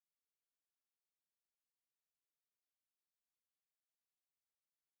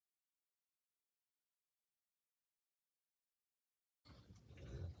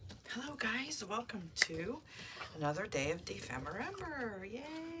Hello guys, welcome to another day of Dephemerember. Yay!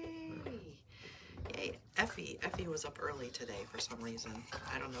 Yay! Ephie was up early today for some reason.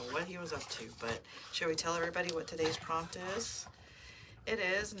 I don't know what he was up to, but shall we tell everybody what today's prompt is? It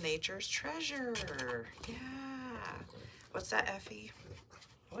is nature's treasure. Yeah. What's that, Ephie?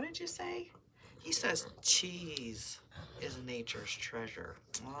 What did you say? He says cheese is nature's treasure.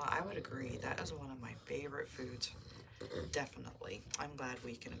 Well, I would agree. That is one of my favorite foods. Definitely. I'm glad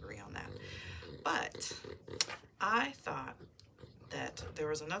we can agree on that. But I thought that there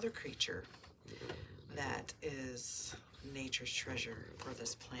was another creature that is nature's treasure for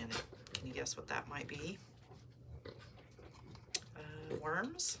this planet. Can you guess what that might be?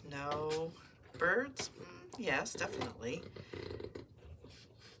 Worms? No. Birds? Yes, definitely.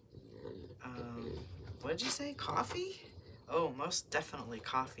 What did you say? Coffee? Oh, most definitely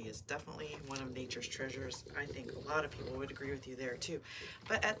coffee is definitely one of nature's treasures. I think a lot of people would agree with you there too.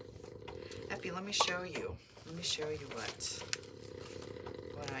 But Ephie, let me show you. Let me show you what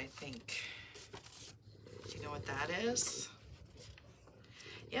I think. Do you know what that is?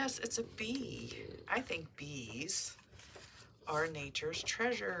 Yes, it's a bee. I think bees are nature's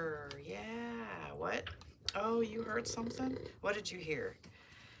treasure. Yeah. What? Oh, you heard something? What did you hear?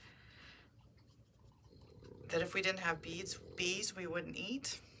 That if we didn't have bees, we wouldn't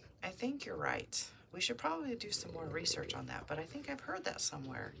eat? I think you're right. We should probably do some more research on that, but I think I've heard that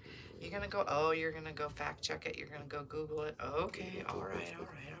somewhere. You're gonna go, you're gonna go fact check it. You're gonna go Google it. Okay, all right.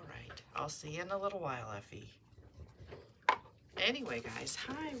 I'll see you in a little while, Ephie. Anyway, guys,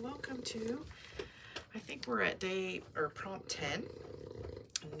 hi, welcome to, I think we're at prompt 10.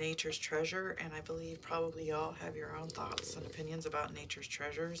 Nature's treasure, and I believe probably y'all have your own thoughts and opinions about nature's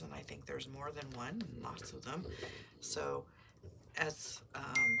treasures, and I think there's more than one, lots of them. So as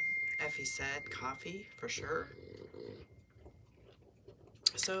Ephie said, coffee for sure.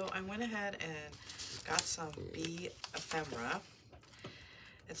 So I went ahead and got some bee ephemera.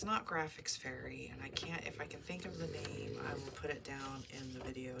 It's not Graphics Fairy, and if I can think of the name, I will put it down in the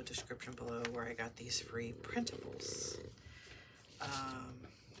video description below where I got these free printables.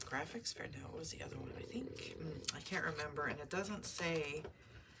 Graphics Fair, no, what was the other one? I think, I can't remember, and it doesn't say,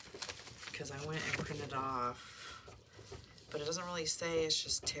 because I went and printed off, but it doesn't really say, it's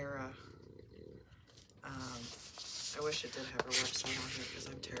just Terra. I wish it did have a website on here, because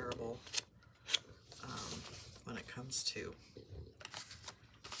I'm terrible when it comes to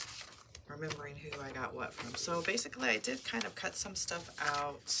remembering who I got what from. So basically, I did kind of cut some stuff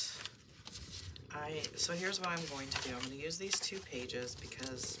out. So here's what I'm going to do. I'm going to use these 2 pages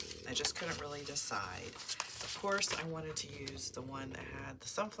because I just couldn't really decide. Of course, I wanted to use the one that had the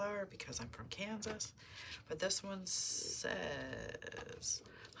sunflower because I'm from Kansas, but this one says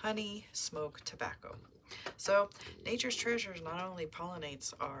honey, smoke, tobacco. So nature's treasures not only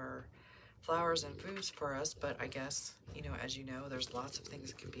pollinates our flowers and foods for us, but I guess, as you know, there's lots of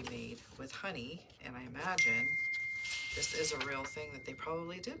things that can be made with honey, and I imagine this is a real thing that they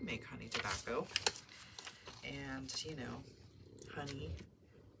probably did make honey tobacco. And, honey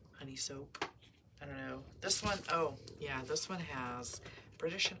soap. I don't know. This one, oh, yeah, this one has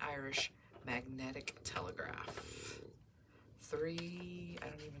British and Irish magnetic telegraph. 3, I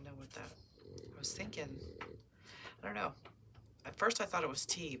don't even know what that, I was thinking, I don't know. At first I thought it was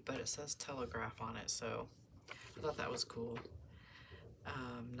tea, but it says telegraph on it, so I thought that was cool.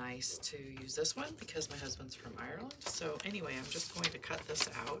 Nice to use this one because my husband's from Ireland. So anyway, I'm just going to cut this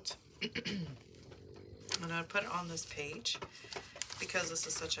out. I'm going to put it on this page because this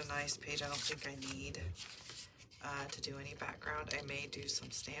is such a nice page. I don't think I need to do any background. I may do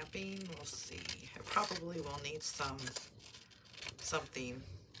some stamping. We'll see. I probably will need something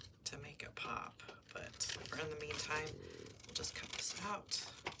to make it pop. But for in the meantime, we'll just cut this out.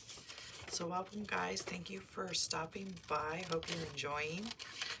 So welcome, guys. Thank you for stopping by. Hope you're enjoying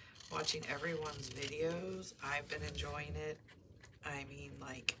watching everyone's videos. I've been enjoying it. I mean,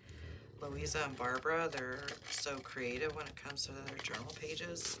 like Louisa and Barbara, they're so creative when it comes to their journal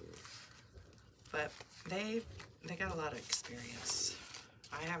pages. But they got a lot of experience.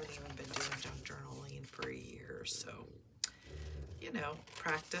 I haven't even been doing junk journaling for a year, so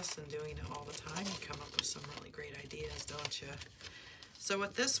practice and doing it all the time, you come up with some really great ideas, don't you? So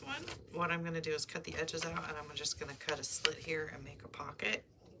with this one, what I'm going to do is cut the edges out, and I'm just going to cut a slit here and make a pocket.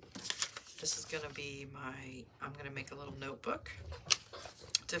 This is going to be I'm going to make a little notebook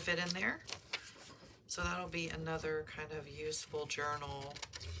to fit in there. So that'll be another kind of useful journal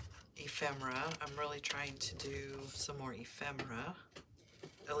ephemera. I'm really trying to do some more ephemera,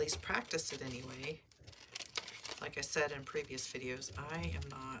 at least practice it anyway. Like I said in previous videos, I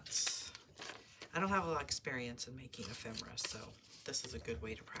don't have a lot of experience in making ephemera, so this is a good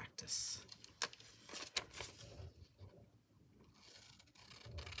way to practice.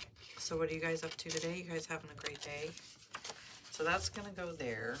 So what are you guys up to today? You guys having a great day? So that's gonna go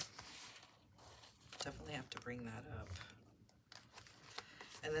there. Definitely have to bring that up.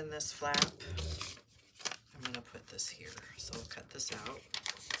 And then this flap, I'm gonna put this here. So I'll cut this out.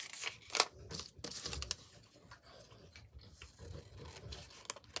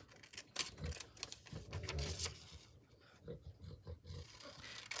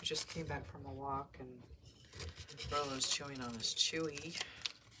 We just came back from a walk and Rolo's chewing on his chewy.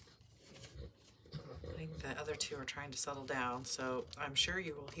 I think the other two are trying to settle down, so I'm sure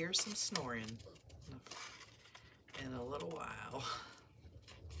you will hear some snoring in a little while.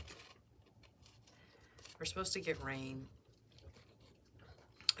 We're supposed to get rain,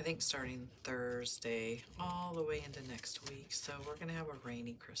 I think starting Thursday all the way into next week, so we're gonna have a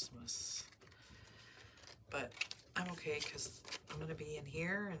rainy Christmas. But I'm okay because I'm gonna be in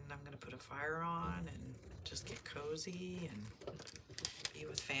here and I'm gonna put a fire on and just get cozy and be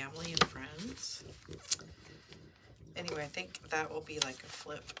with family and friends. Anyway, I think that will be like a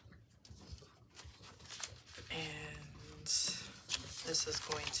flip. And this is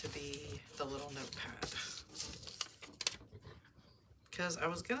going to be the little notepad. Because I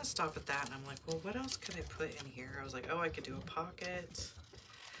was gonna stop at that and I'm like, well, what else could I put in here? I was like, oh, I could do a pocket.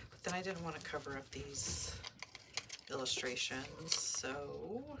 But then I didn't want to cover up these illustrations,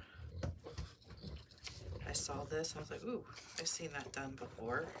 so I saw this, I was like, ooh, I've seen that done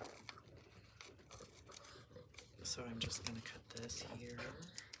before. So I'm just gonna cut this here.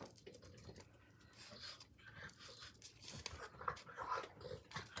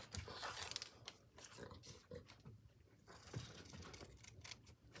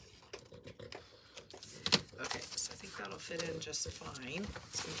 Okay, so I think that'll fit in just fine.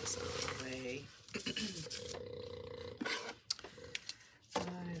 Let's move this out of the way. I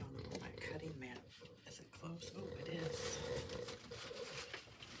don't know, my cutting mat, is it close? Oh, it is.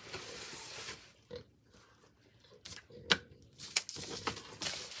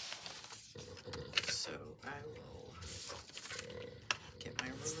 So I will get my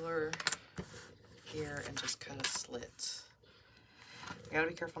ruler here and just cut a slit. I gotta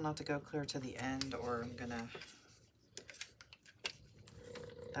be careful not to go clear to the end or I'm gonna,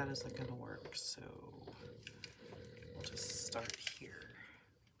 that isn't gonna work, so we'll just start here.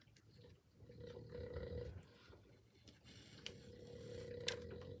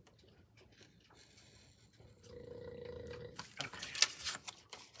 Okay.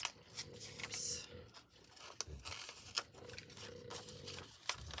 Oops.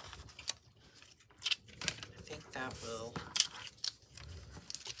 I think that will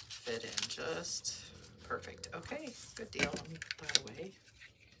fit in just perfect. Okay, good deal. Let me put that away.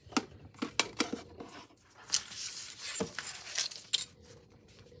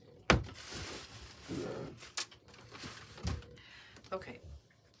 Okay.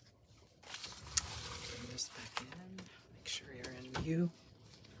 Bring this back in. Make sure you're in view.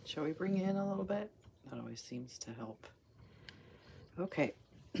 Shall we bring it in a little bit? That always seems to help. Okay.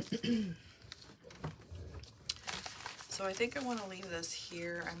 So I think I want to leave this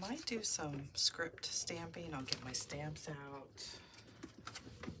here. I might do some script stamping. I'll get my stamps out.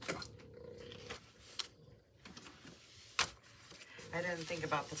 I didn't think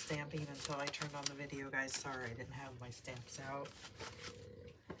about the stamping until I turned on the video, guys. Sorry, I didn't have my stamps out.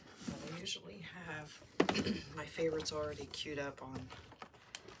 But I usually have my favorites already queued up on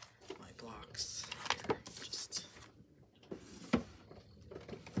my blocks. Here, just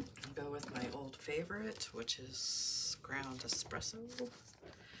go with my old favorite, which is ground espresso.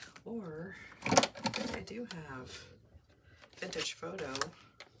 Or I do have vintage photo.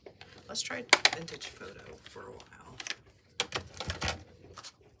 Let's try vintage photo for a while.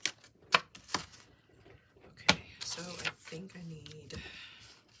 So I think I need,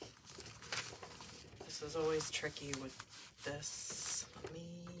 this is always tricky with this.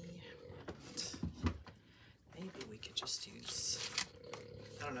 Maybe we could just use,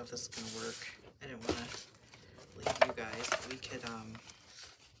 I don't know if this is gonna work. I didn't want to leave you guys. We could,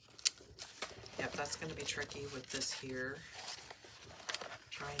 yep, that's gonna be tricky with this here.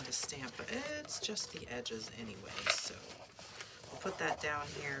 Trying to stamp, but it's just the edges anyway. So I'll put that down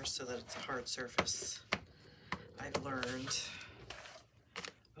here so that it's a hard surface. I've learned,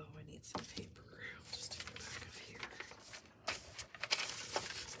 oh, I need some paper. I'll just do the back of here.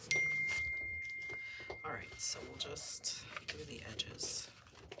 All right, so we'll just do the edges.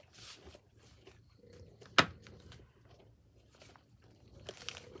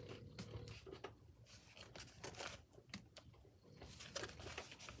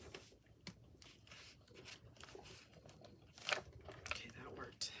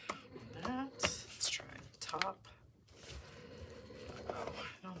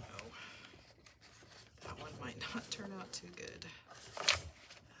 not too good.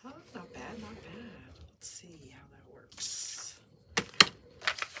 Oh, not bad, not bad. Let's see how that works.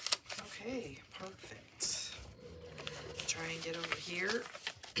 Okay, perfect. Try and get over here.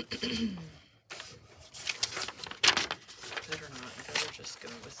 Better not. I better just go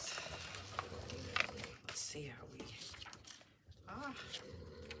with. Let's see how we.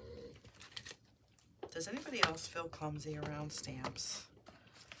 Does anybody else feel clumsy around stamps?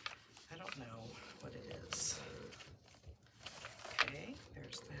 I don't know what it is. Okay,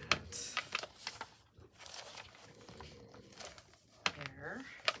 there's that. There.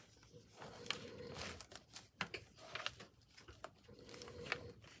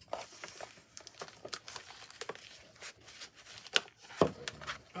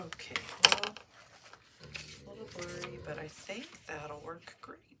 Okay, well, a little blurry, but I think that'll work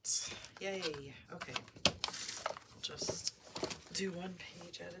great. Yay, okay. I'll just do one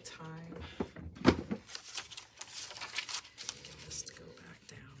page at a time. Get this to go back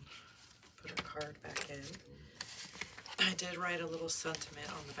down. Put our card back in. I did write a little sentiment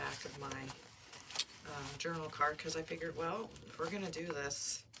on the back of my journal card because I figured, well, if we're going to do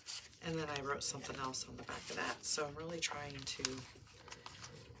this, and then I wrote something else on the back of that. So I'm really trying to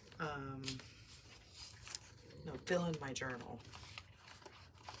fill in my journal.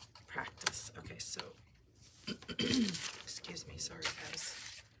 Practice. Okay, so excuse me, sorry guys.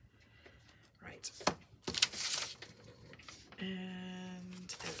 Right. And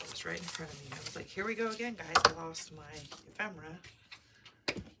it was right in front of me. I was like, here we go again, guys. I lost my ephemera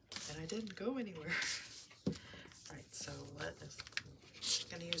and I didn't go anywhere. Right, so I'm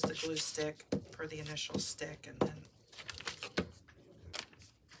gonna use the glue stick for the initial stick, and then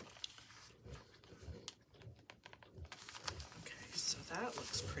that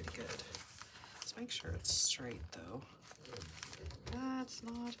looks pretty good. Let's make sure it's straight though. It's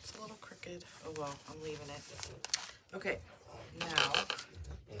not, it's a little crooked. Oh well, I'm leaving it. Okay, now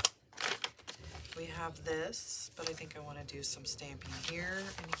we have this, but I think I want to do some stamping here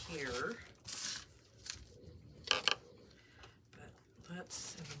and here. But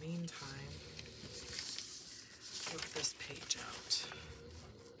let's, in the meantime, work this page out.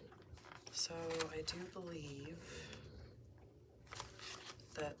 So I do believe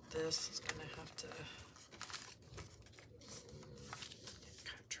that this is going to have to get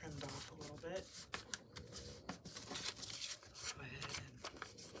kind of trimmed off a little bit. Go ahead and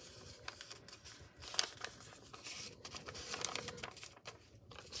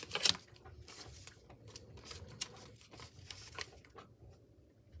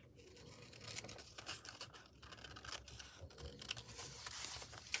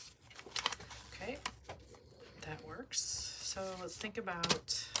okay, that works. So let's think about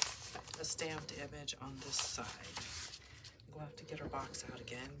a stamped image on this side. We'll have to get our box out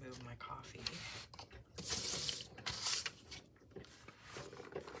again, move my coffee.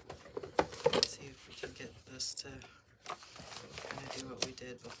 Let's see if we can get this to kind of do what we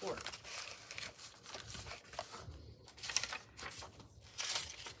did before.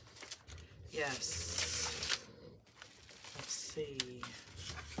 Yes. Let's see.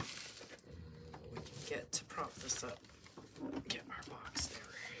 We can get to prop this up. Get our box there.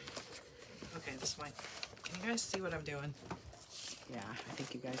 Okay, this might, can you guys see what I'm doing? Yeah, I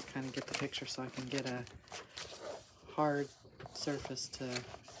think you guys kind of get the picture, so I can get a hard surface to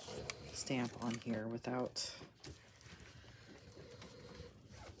stamp on here without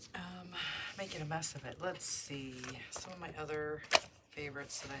making a mess of it. Let's see, some of my other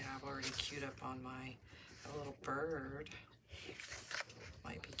favorites that I have already queued up on my little bird.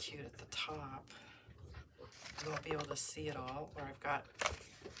 Might be cute at the top. You won't be able to see it all, or I've got,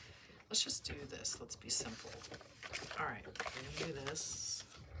 let's just do this. Let's be simple. All right, we're gonna do this.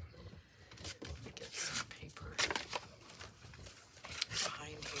 Let me get some paper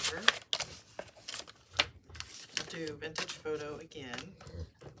behind here. We'll do vintage photo again.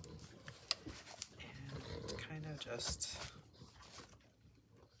 And kind of just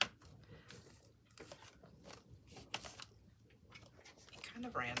kind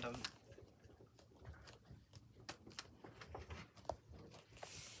of random.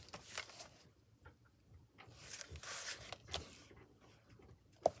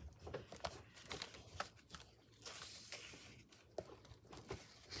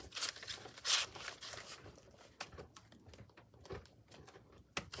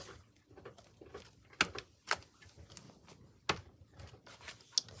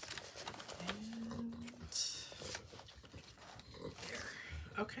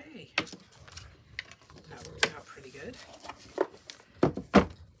 Okay, that worked out pretty good.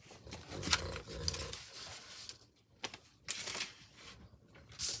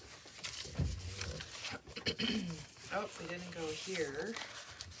 Oh, we didn't go here.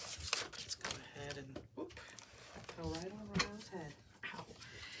 Let's go ahead and, whoop, I fell right on Rolo's head. Ow.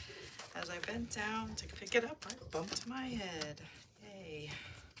 As I bent down to pick it up, I bumped my head. Yay.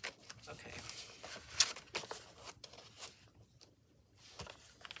 Okay.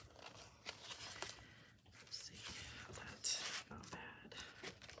 Let's see. That's not bad.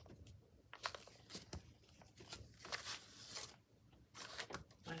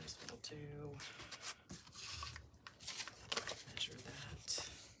 Might as well measure that.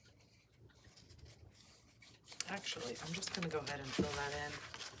 Actually, I'm just going to go ahead and fill that in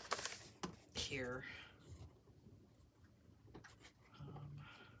here.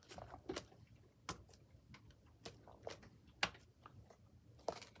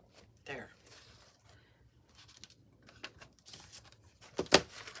 There. I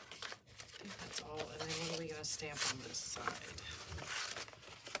think that's all. And then what are we going to stamp on this side?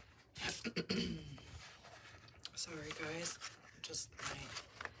 Sorry guys, just my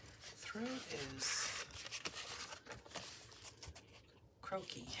throat is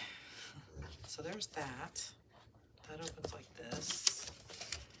croaky. So there's that. That opens like this.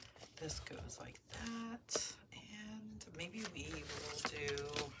 This goes like that. And maybe we will do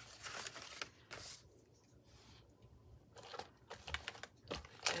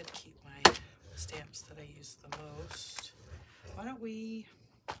I'd keep my stamps that I use the most. Why don't we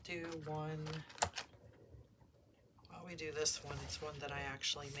do one? Why don't we do this one? It's one that I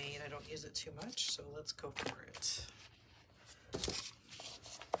actually made. I don't use it too much, so let's go for it.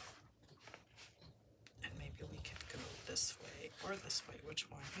 And maybe we could go this way or this way. Which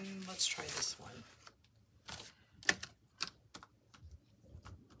one? Let's try this one.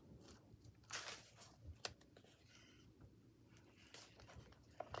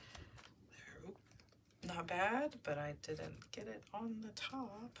 Not bad, but I didn't get it on the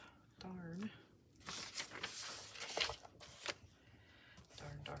top. Darn.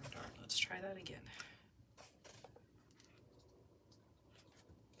 Darn, darn, darn. Let's try that again.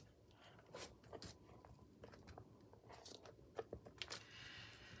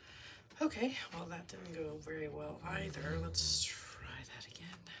 Okay, well that didn't go very well either. Let's try that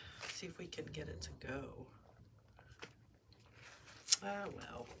again. See if we can get it to go. Ah,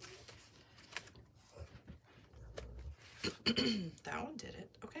 well. That one did it.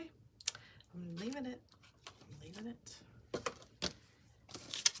 Okay. I'm leaving it. I'm leaving it.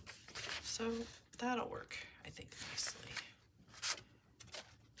 So that'll work, I think, nicely.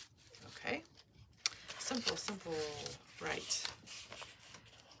 Okay. Simple, simple. Right.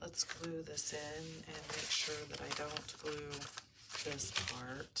 Let's glue this in and make sure that I don't glue this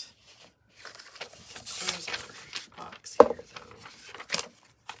part. We can close our box here, though.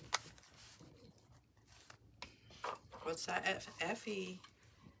 What's that, Ephie?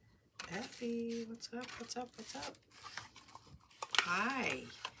 Ephie, what's up, what's up, what's up? Hi.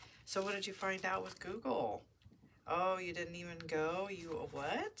 So what did you find out with Google? Oh, you didn't even go? You,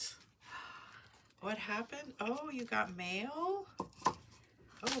 what? What happened? Oh, you got mail?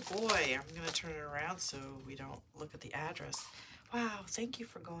 Oh boy, I'm gonna turn it around so we don't look at the address. Wow, thank you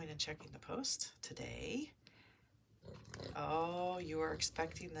for going and checking the post today. Oh, you were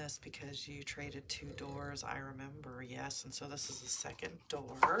expecting this because you traded 2 doors, I remember, yes. And so this is the second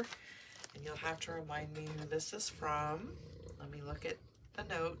door. And you'll have to remind me who this is from. Let me look at the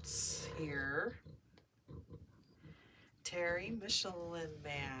notes here. Terry Michelin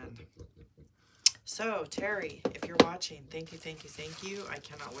Man. So, Terry, if you're watching, thank you, thank you, thank you. I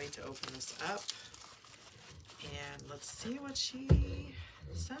cannot wait to open this up. And let's see what she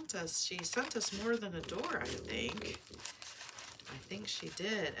sent us. She sent us more than a door, I think. I think she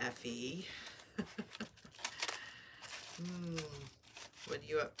did, Ephie. What are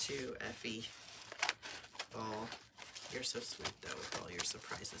you up to, Ephie? Oh, you're so sweet, though, with all your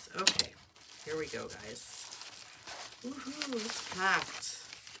surprises. Okay, here we go, guys. Woohoo, it's packed.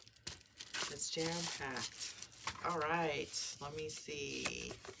 It's jam-packed. All right, let me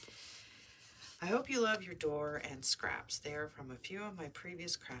see. I hope you love your door and scraps. They are from a few of my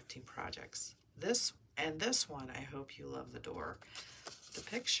previous crafting projects. This one, I hope you love the door. The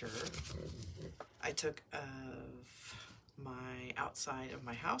picture I took of my outside of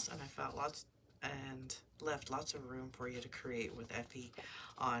my house, and I felt left lots of room for you to create with Ephie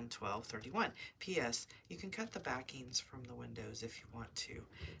on 12/31. P.S. You can cut the backings from the windows if you want to.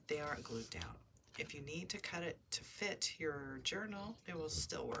 They aren't glued down. If you need to cut it to fit your journal, it will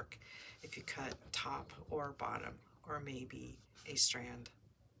still work. If you cut top or bottom, or maybe a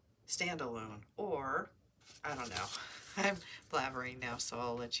standalone, or I don't know. I'm blabbering now, so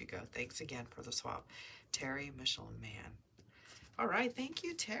I'll let you go. Thanks again for the swap. Terry Michelin Man. All right, thank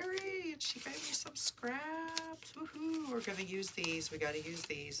you, Terry. And she gave me some scraps. Woohoo! We're gonna use these. We gotta use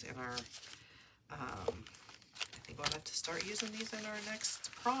these in our, I think we'll have to start using these in our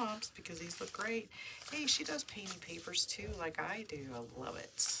next prompts because these look great. Hey, she does painting papers too, like I do. I love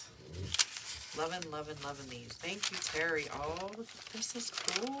it. Loving, loving, loving these. Thank you, Terry. Oh, this is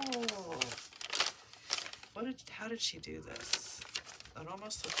cool. How did she do this? It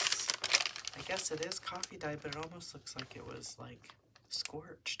almost looks, I guess it is coffee dye, but it almost looks like it was like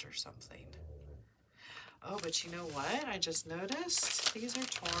scorched or something. Oh, but you know what? I just noticed these are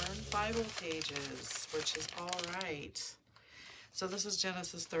torn Bible pages, which is all right. So this is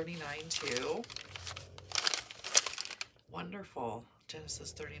Genesis 39 too. Wonderful.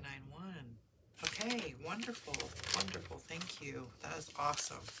 Genesis 39:1. Okay, wonderful, wonderful. Thank you. That is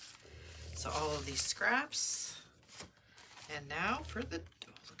awesome. So all of these scraps. And now for the,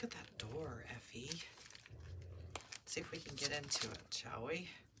 oh, look at that door, Ephie. Let's see if we can get into it, shall we?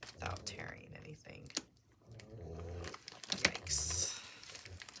 Without tearing anything. Yikes.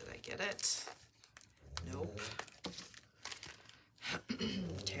 Did I get it? Nope.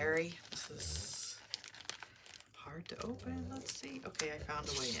 Terry, this is hard to open. Let's see. Okay, I found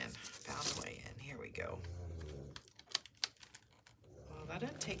a way in. Found a way in. Here we go. Well, that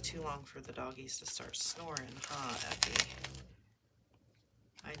didn't take too long for the doggies to start snoring, huh, Ephie?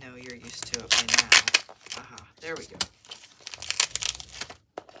 I know you're used to it by now. Aha, there we go.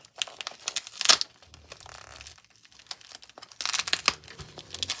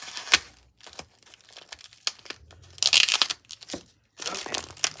 Okay,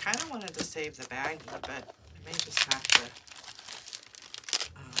 I kind of wanted to save the baggie, but I may just have to.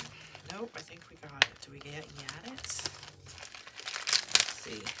 Nope, I think we got it. Do we get it? Let's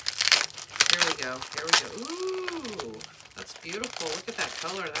see. Here we go. Here we go. Ooh, that's beautiful. Look at that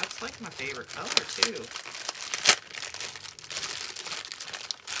color. That's like my favorite color too.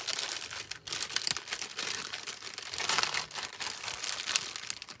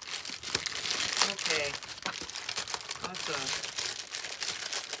 Okay.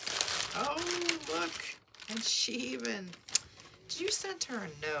 Oh, look. And she even, did you send her a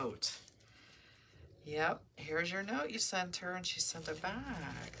note? Yep, here's your note you sent her, and she sent it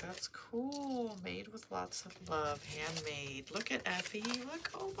back. That's cool. Made with lots of love. Handmade. Look at Ephie. Look.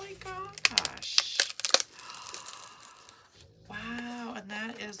 Oh my gosh. Wow, and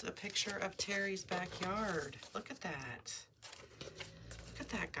that is a picture of Terry's backyard. Look at that. Look at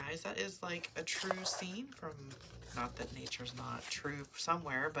that, guys. That is like a true scene from, not that nature's not true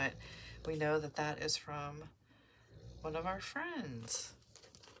somewhere, but we know that that is from one of our friends.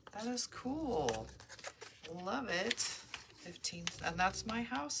 That is cool. Love it. 15, and that's my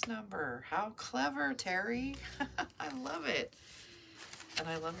house number. How clever, Terry. I love it. And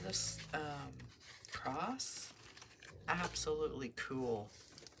I love this cross. Absolutely cool.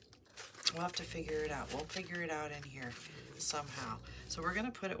 We'll have to figure it out. We'll figure it out in here somehow. So we're going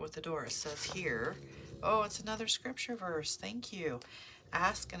to put it with the door. It says here, oh, it's another scripture verse. Thank you.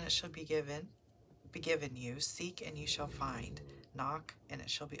 Ask and it shall be given you. Seek and you shall find. Knock and it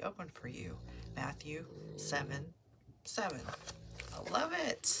shall be opened for you. Matthew 7:7. I love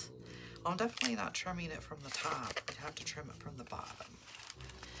it. I'm definitely not trimming it from the top. We'd have to trim it from the bottom.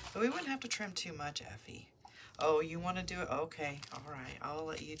 But we wouldn't have to trim too much, Ephie. Oh, you want to do it? Okay. All right. I'll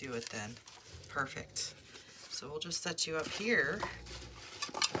let you do it then. Perfect. So we'll just set you up here.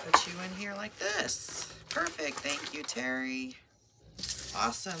 Put you in here like this. Perfect. Thank you, Terry.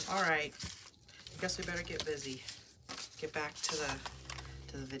 Awesome. All right. I guess we better get busy. Get back to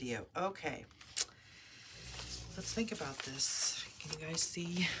the video. Okay. Let's think about this. Can you guys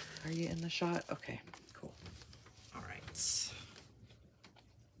see? Are you in the shot? Okay, cool. All right.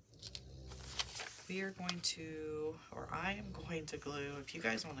 We are going to, or I am going to glue. If you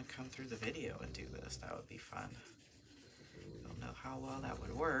guys want to come through the video and do this, that would be fun. I don't know how well that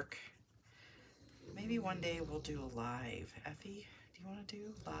would work. Maybe one day we'll do a live. Ephie, do you want to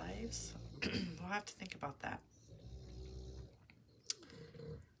do lives? We'll have to think about that.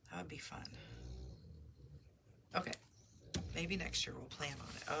 That would be fun. Okay. Maybe next year we'll plan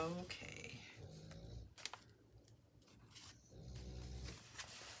on it. Okay.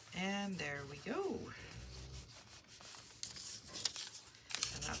 And there we go.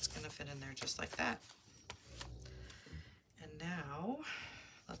 And that's going to fit in there just like that. And now,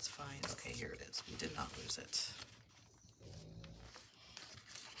 let's find, okay, here it is. We did not lose it.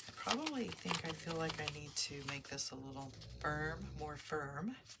 I probably think I feel like I need to make this a little firm, more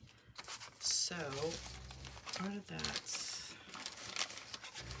firm. So, part of that,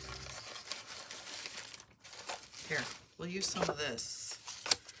 here, we'll use some of this.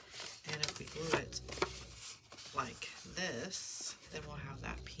 And if we glue it like this,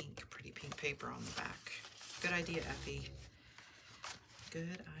 paper on the back. Good idea, Ephie.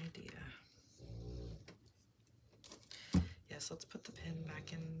 Good idea. Yes, let's put the pin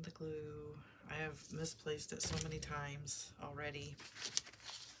back in the glue. I have misplaced it so many times already.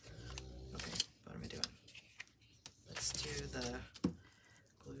 Okay, what am I doing? Let's do the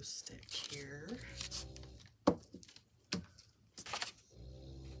glue stick here.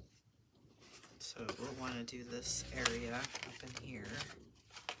 So we'll want to do this area up in here.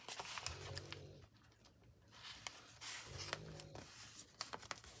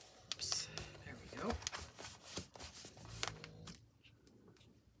 Oops, there we go.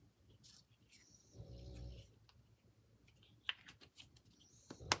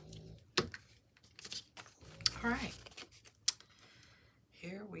 All right,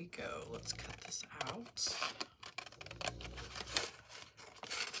 here we go. Let's cut this out.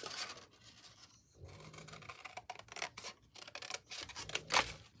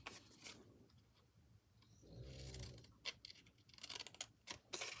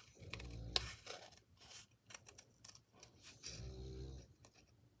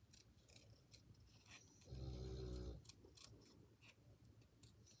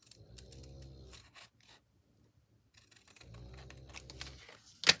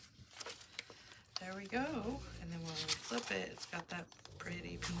 There we go, and then when we flip it, it's got that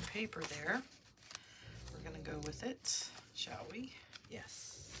pretty pink paper there. We're gonna go with it, shall we?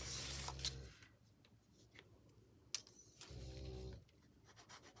 Yes.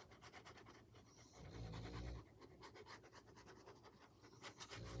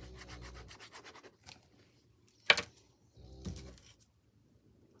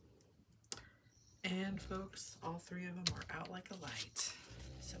 And folks, all three of them are out like a light.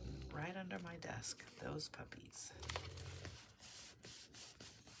 Sitting right under my desk, those puppies.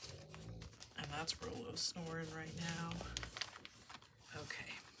 And that's Rolo snoring right now.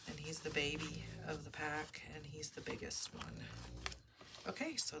 Okay, and he's the baby of the pack, and he's the biggest one.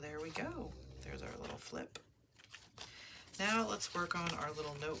 Okay, so there we go. There's our little flip. Now let's work on our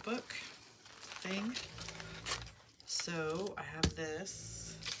little notebook thing. So I have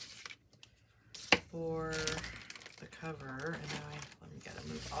this for the cover, and now let me gotta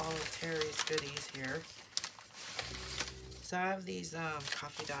move all of Terry's goodies here. So I have these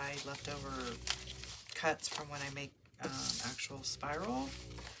coffee dye leftover cuts from when I make actual spiral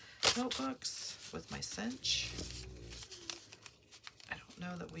notebooks with my cinch. I don't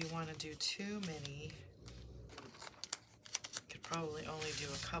know that we want to do too many. Could probably only do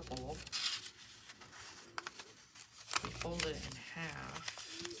a couple. We fold it in half.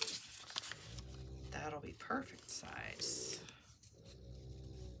 That'll be perfect size.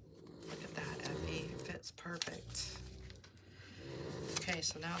 Look at that, Ephie. It fits perfect. Okay,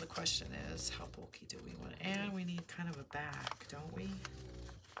 so now the question is, how bulky do we want it? And we need kind of a back, don't we?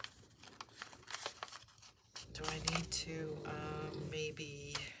 Do I need to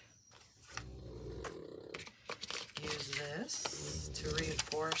maybe use this to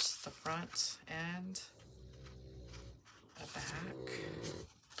reinforce the front and a back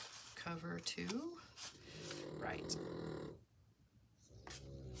cover too? Right.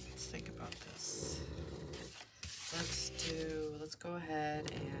 Let's think about this. Let's go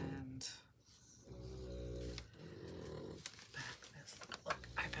ahead and back this. Look,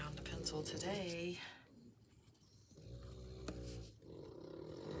 I found a pencil today.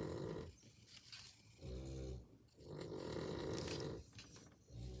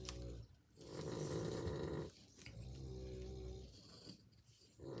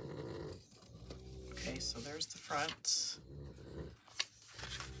 Okay, so there's the front.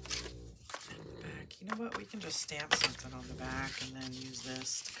 You know what, we can just stamp something on the back and then use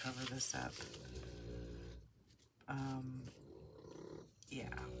this to cover this up. Yeah,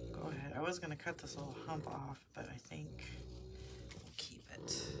 go ahead. I was going to cut this little hump off, but I think we'll keep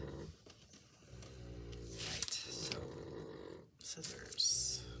it. Right, so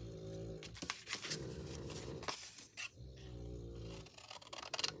scissors.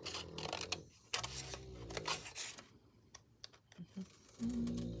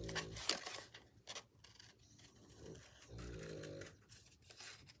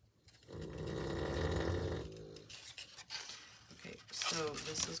 So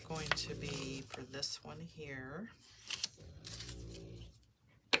this is going to be for this one here.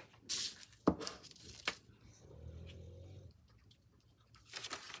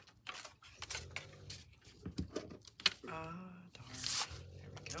 Darn.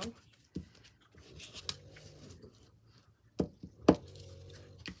 There we go.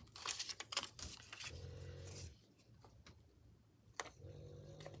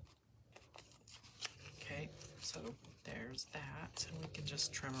 Okay, so there's that. And we can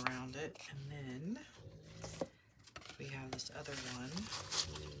just trim around it. And then we have this other one.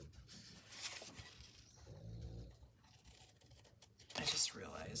 I just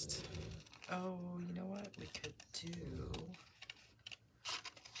realized, oh, you know what we could do?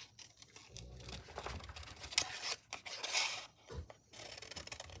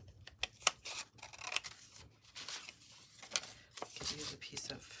 We could use a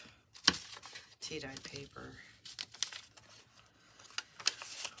piece of tea-dyed paper.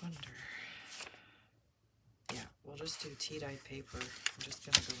 Wonder. Yeah, we'll just do tea-dyed paper. I'm just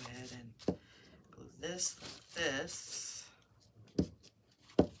going to go ahead and glue this like this. And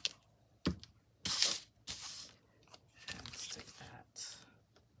stick that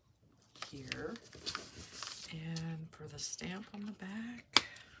here. And for the stamp on the back,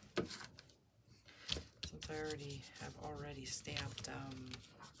 since I have already stamped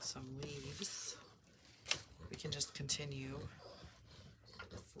some leaves, we can just continue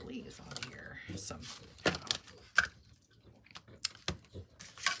with leaves on here somehow.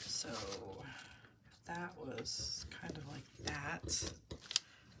 So that was kind of like that.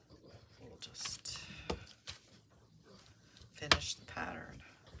 We'll just finish the pattern.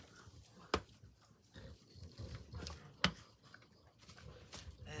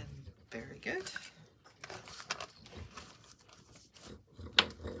 And very good.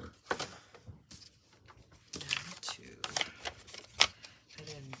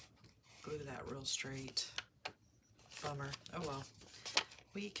 Real straight. Bummer. Oh well.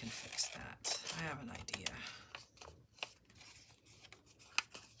 We can fix that. I have an idea.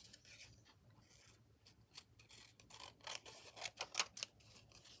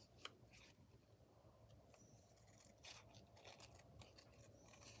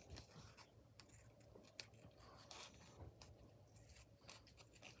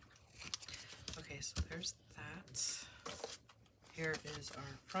 Okay, so there's that. Here is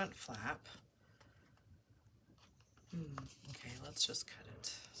our front flap. Okay, let's just cut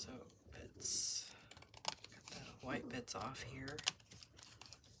it. So it's cut the white bits off here.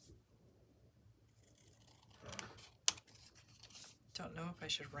 Don't know if I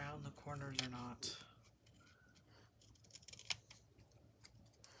should round the corners or not.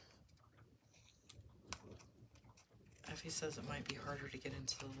 Ephie says it might be harder to get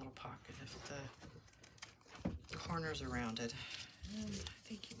into the little pocket if the corners are rounded. And I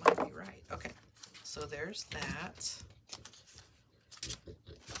think you might be right. Okay, so there's that.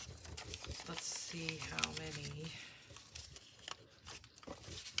 Let's see how many.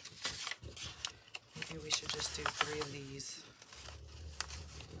 Maybe we should just do 3 of these.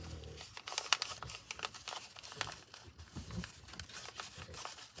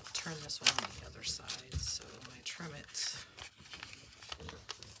 Turn this one on the other side, so when I trim it,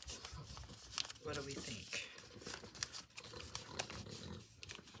 what do we think?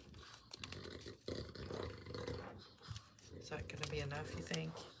 Is that going to be enough, you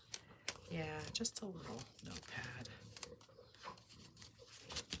think? Yeah, just a little notepad.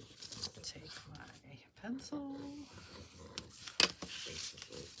 Take my pencil.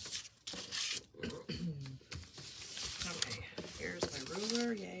 Okay, here's my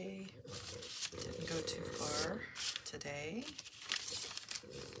ruler, yay. Didn't go too far today.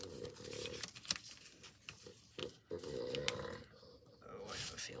 Oh, I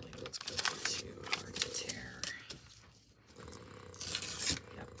have a feeling it's going to be too hard to tear.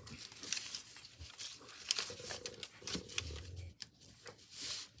 Yep.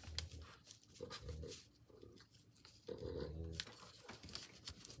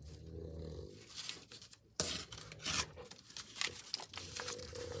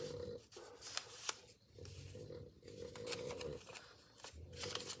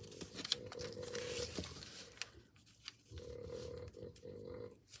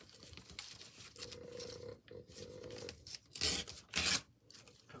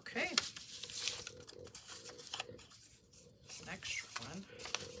 Okay. Next one.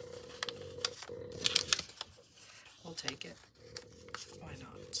 We'll take it. Why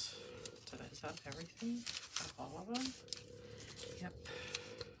not? Is that everything? Is that all of them? Yep.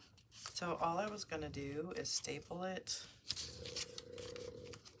 So all I was going to do is staple it.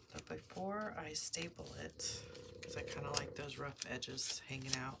 But before I staple it, because I kind of like those rough edges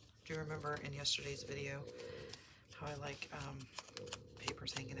hanging out. Do you remember in yesterday's video how I like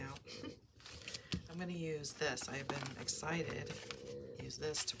papers hanging out? I'm going to use this. I've been excited. Use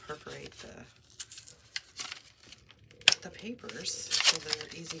this to perforate the papers so they're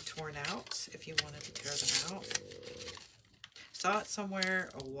easy torn out if you wanted to tear them out. Saw it somewhere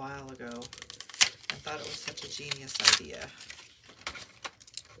a while ago and thought it was such a genius idea.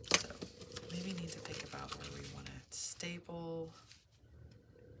 So maybe need to think about where we want to staple.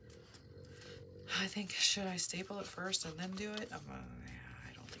 I think, should I staple it first and then do it? I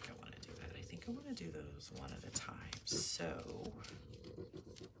don't think I want to do that. I think I want to do those one at a time. So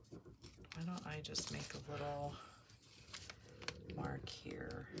why don't I just make a little mark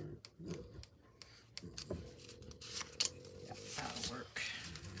here? Yeah, that'll work.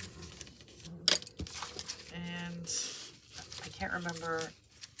 And I can't remember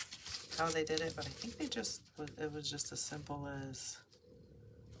how they did it, but I think they just, it was just as simple as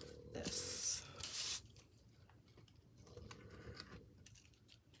this.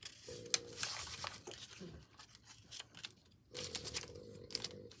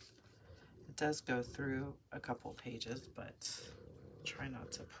 It does go through a couple pages, but try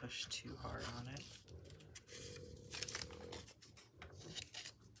not to push too hard on it.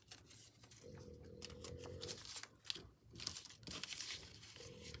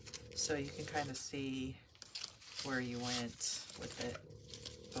 So you can kind of see where you went with it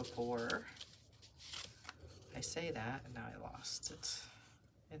before. I say that, and now I lost it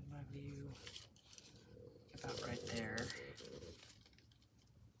in my view. About right there.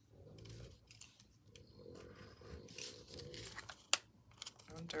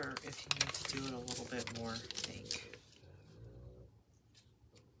 I wonder if you need to do it a little bit more, I think.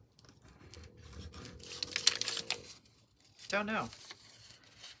 Don't know.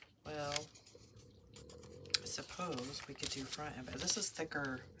 Well, I suppose we could do front and back. This is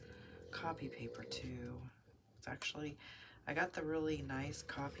thicker copy paper too. It's actually, I got the really nice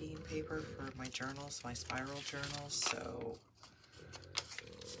copying paper for my journals, my spiral journals, so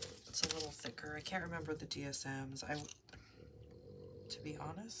it's a little thicker. I can't remember the DSMs. To be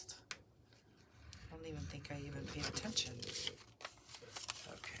honest, I don't even think I even paid attention.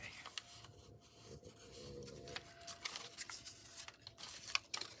 Okay.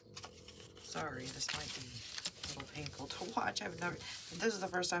 Sorry, this might be a little painful to watch. This is the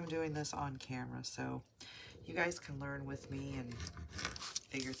first time doing this on camera, so you guys can learn with me and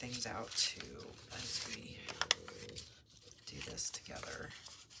figure things out too as we do this together.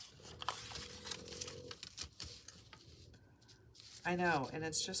 I know, and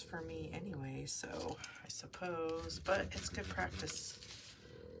it's just for me anyway, so I suppose, but it's good practice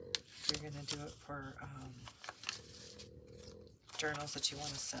if you're gonna do it for journals that you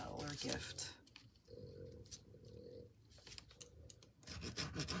want to sell or gift.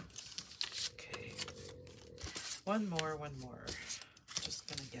 Okay, one more. I'm just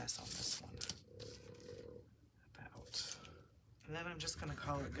gonna guess on this one. About. And then I'm just gonna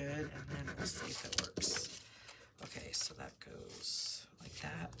call it good, and then we'll see if it works. Okay, so that goes like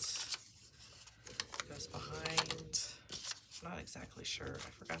that. Goes behind. I'm not exactly sure.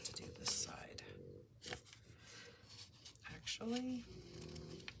 I forgot to do this side. Actually,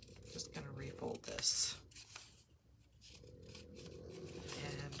 I'm just going to refold this.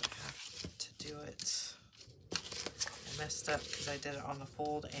 And I have to do it. I messed up because I did it on the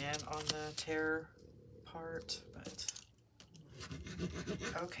fold and on the tear part, but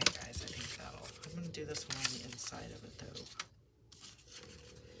okay guys, I think I'm going to do this one on the inside of it though.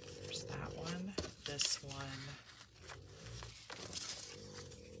 There's that one, this one,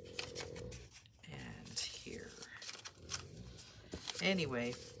 and here.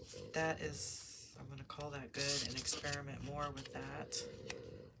 Anyway, that is, I'm going to call that good and experiment more with that.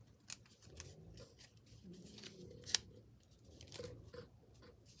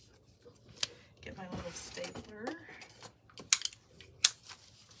 Get my little stapler.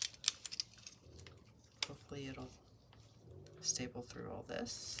 Hopefully it'll staple through all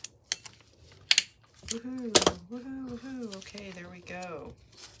this. Woohoo, woohoo, woohoo. Okay, there we go.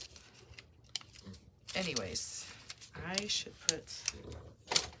 Anyways, I should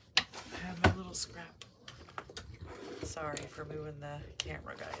have my little scrap. Sorry for moving the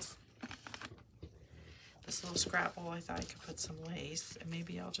camera, guys. This little scrap bowl, I thought I could put some lace, and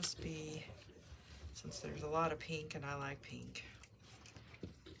maybe I'll just be, since there's a lot of pink and I like pink,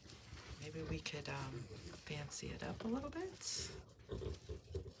 maybe we could fancy it up a little bit.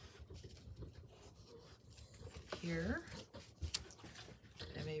 Here.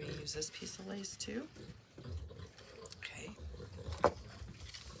 And maybe use this piece of lace too. Okay.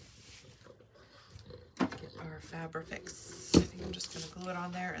 Get our Fabrifix. I think I'm just going to glue it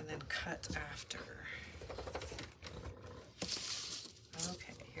on there and then cut after.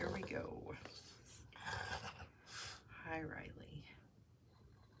 Okay, here we go. Hi, Riley.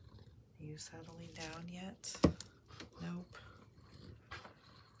 Are you settling down yet? Nope.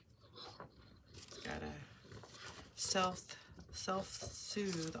 Gotta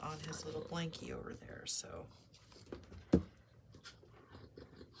self-soothe on his little blankie over there, so.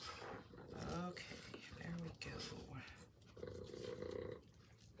 Okay, there we go.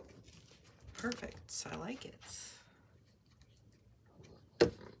 perfect. I like it.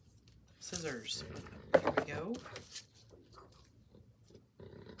 Scissors. Here we go.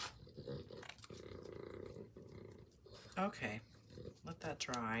 Okay, let that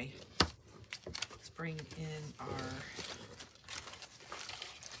dry. Let's bring in our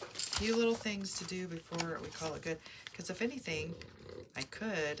few little things to do before we call it good. Because if anything, I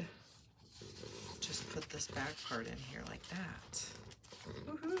could just put this back part in here like that.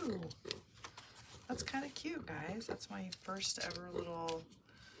 Woohoo! That's kind of cute, guys. That's my first ever little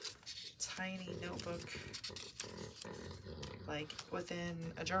tiny notebook, like within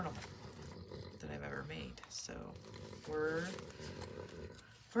a journal that I've ever made. So we're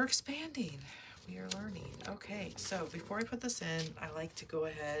expanding. We are learning. Okay, so before I put this in, I like to go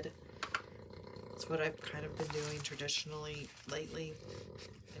ahead. It's what I've kind of been doing traditionally lately.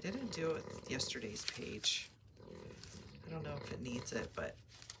 I didn't do it with yesterday's page. I don't know if it needs it, but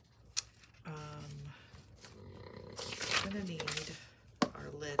I'm gonna need our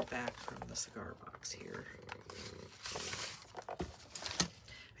lid back from the cigar box here.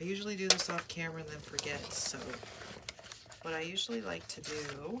 I usually do this off camera and then forget, so what I usually like to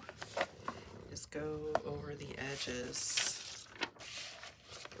do is go over the edges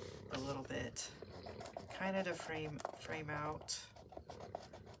a little bit, kind of to frame out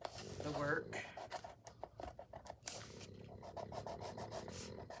the work.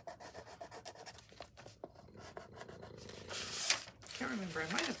 Can't remember, I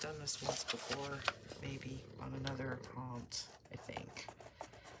might have done this once before, maybe on another account, I think.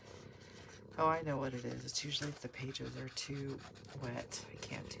 Oh, I know what it is. It's usually if the pages are too wet. I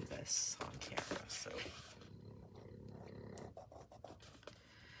can't do this on camera, so.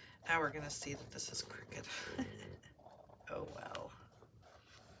 Now we're gonna see that this is crooked. Oh well.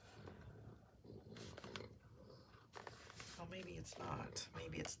 Well, maybe it's not.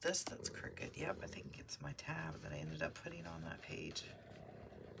 Maybe it's this that's crooked. Yep, I think it's my tab that I ended up putting on that page.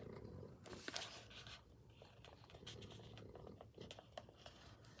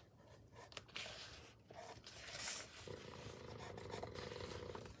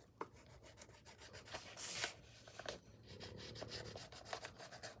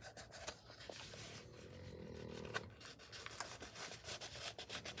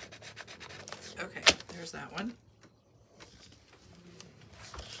 Okay, there's that one.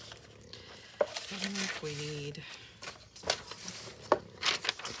 I don't know if we need a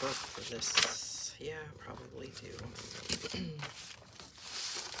book for this. Yeah, probably do.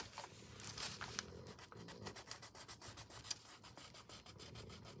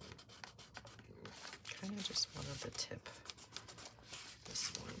 Kind of just wanted to tip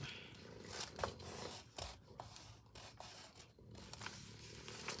this one.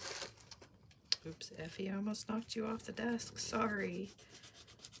 Oops, Ephie, I almost knocked you off the desk. Sorry.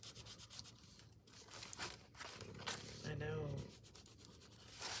 I know.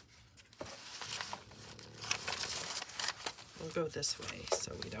 We'll go this way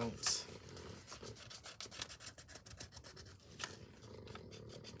so we don't.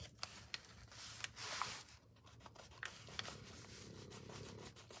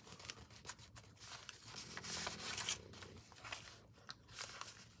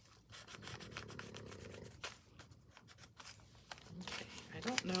 I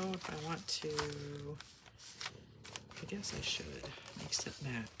don't know if I want to, I guess I should mix it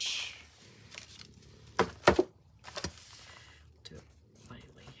match. Do it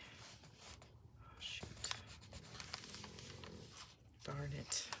lightly. Oh shoot. Darn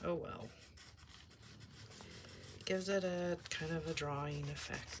it. Oh well. Gives it a kind of a drawing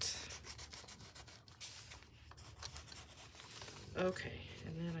effect. Okay,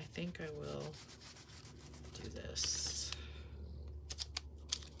 and then I think I will do this.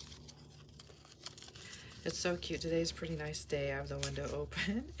 It's so cute. Today's a pretty nice day. I have the window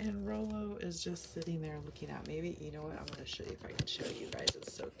open and Rolo is just sitting there looking at me. Maybe, you know what? I'm going to show you if I can show you guys.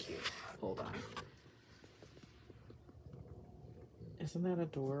 It's so cute. Hold on. Isn't that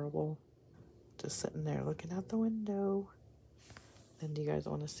adorable? Just sitting there looking out the window. And do you guys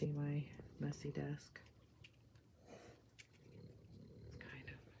want to see my messy desk? Kind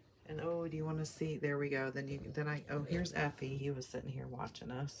of. And oh, do you want to see? There we go. Oh, here's Ephie. He was sitting here watching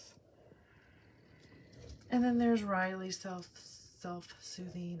us. And then there's Riley,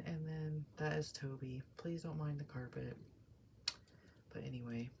 self-soothing, and then that is Toby. Please don't mind the carpet. But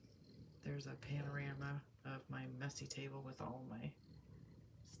anyway, there's a panorama of my messy table with all my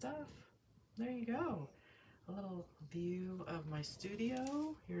stuff. There you go. A little view of my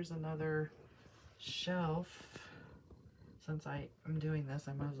studio. Here's another shelf. Since I'm doing this,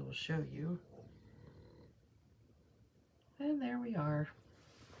 I might as well show you. And there we are.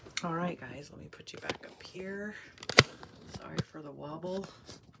 All right, guys, let me put you back up here. Sorry for the wobble.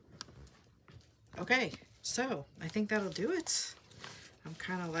 Okay, so I think that'll do it. I'm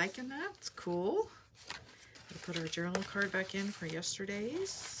kind of liking that. It's cool. We'll put our journal card back in for yesterday's.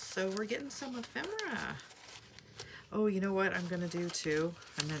 So we're getting some ephemera. Oh, you know what I'm going to do too?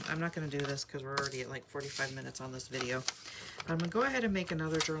 I'm not going to do this because we're already at like 45 minutes on this video. I'm going to go ahead and make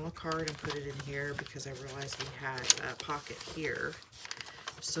another journal card and put it in here because I realized we had a pocket here.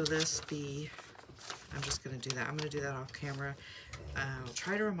 So I'm just going to do that. I'm going to do that off camera. I'll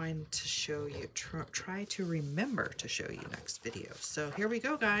try to try to remember to show you next video. So here we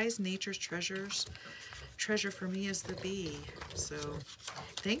go, guys. Nature's treasures. Treasure for me is the bee. So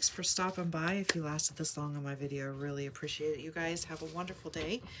thanks for stopping by. If you lasted this long on my video, I really appreciate it. You guys have a wonderful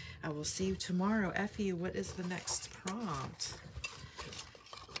day. I will see you tomorrow. Effie, what is the next prompt?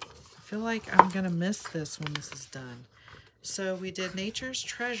 I feel like I'm going to miss this when this is done. So we did Nature's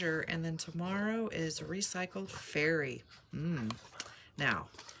Treasure, and then tomorrow is Recycled Fairy. Now,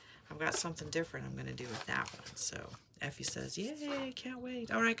 I've got something different I'm going to do with that one. So Effie says, yay, can't wait.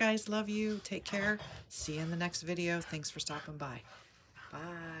 All right, guys, love you. Take care. See you in the next video. Thanks for stopping by.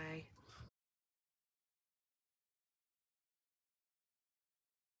 Bye.